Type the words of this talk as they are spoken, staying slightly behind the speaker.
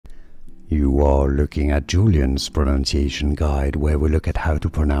You are looking at Julian's pronunciation guide, where we look at how to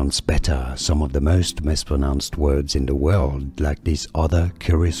pronounce better some of the most mispronounced words in the world, like this other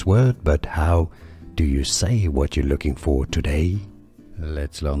curious word. But how do you say what you're looking for today?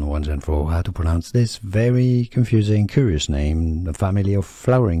 Let's learn once and for all how to pronounce this very confusing, curious name, a family of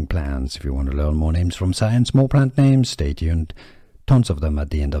flowering plants. If you want to learn more names from science, more plant names, stay tuned. Tons of them at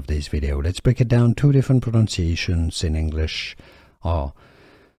the end of this video. Let's break it down. Two different pronunciations in English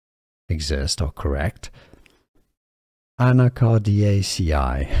exist or correct.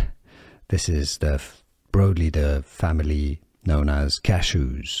 Anacardiaceae. This is broadly the family known as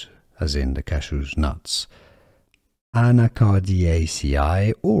cashews, as in the cashews nuts.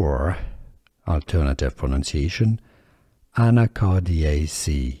 Anacardiaceae, or alternative pronunciation,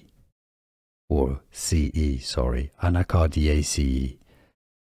 Anacardiaceae, or CE, sorry, Anacardiaceae.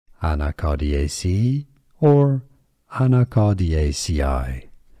 Anacardiaceae or Anacardiaceae.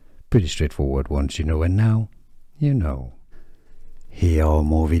 Pretty straightforward once you know, and now you know. Here are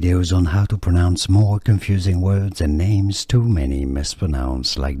more videos on how to pronounce more confusing words and names too many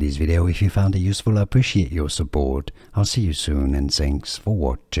mispronounced. Like this video if you found it useful. I appreciate your support. I'll see you soon, and thanks for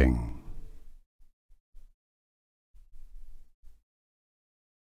watching.